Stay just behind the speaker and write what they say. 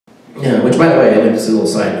Yeah, which, by the way, just a little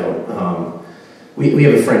side note, we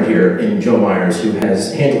have a friend here in Joe Myers who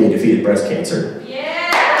has handily defeated breast cancer.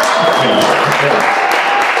 Yeah!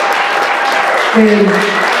 And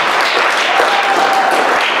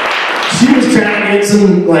she was trying to get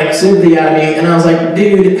some, like, sympathy out of me, and I was like,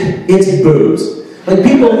 dude, it's booze. Like,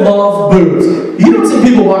 people love booze. You don't see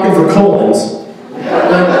people walking for colons.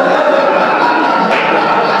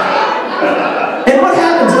 And what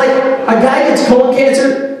happens? Like, a guy gets colon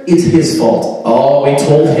cancer, it's his fault. Oh, we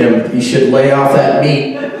told him he should lay off that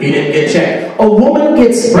meat. He didn't get checked. A woman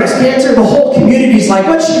gets breast cancer, the whole community's like,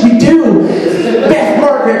 what should we do? Beth,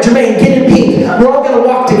 Margaret, Jermaine, get in pink. We're all going to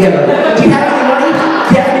walk together. Do you have any money?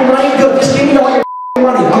 Do you have any money? Go, just give me all your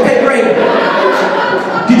money. Okay, great.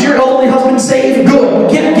 Did your elderly husband save? Good.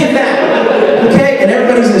 Give that. Okay? And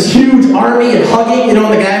everybody's in this huge army and hugging, you know,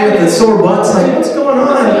 the guy with the sore butts, like,